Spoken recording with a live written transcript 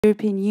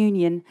European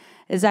Union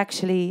is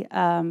actually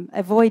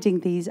avoiding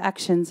these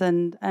actions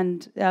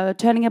and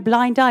turning a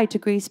blind eye to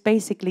Greece,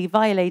 basically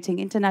violating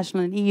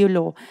international and EU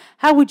law.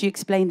 How would you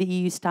explain the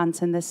EU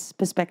stance in this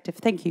perspective?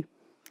 Thank you.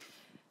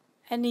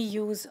 Any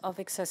use of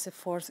excessive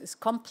force is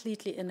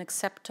completely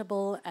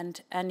unacceptable,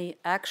 and any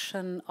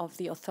action of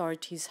the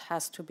authorities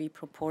has to be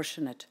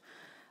proportionate.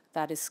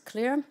 That is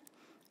clear.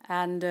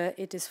 And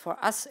it is for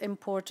us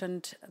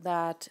important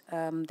that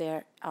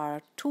there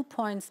are 2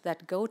 points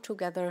that go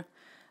together.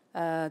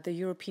 The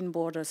European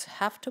borders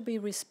have to be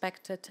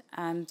respected,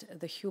 and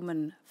the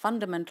human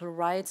fundamental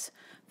rights,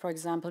 for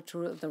example,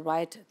 the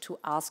right to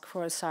ask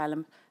for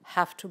asylum,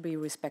 have to be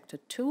respected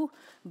too.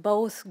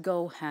 Both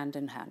go hand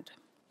in hand.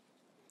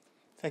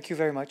 Thank you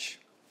very much.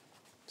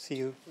 See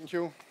you. Thank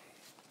you.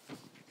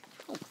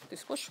 Oh,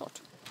 this was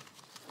short.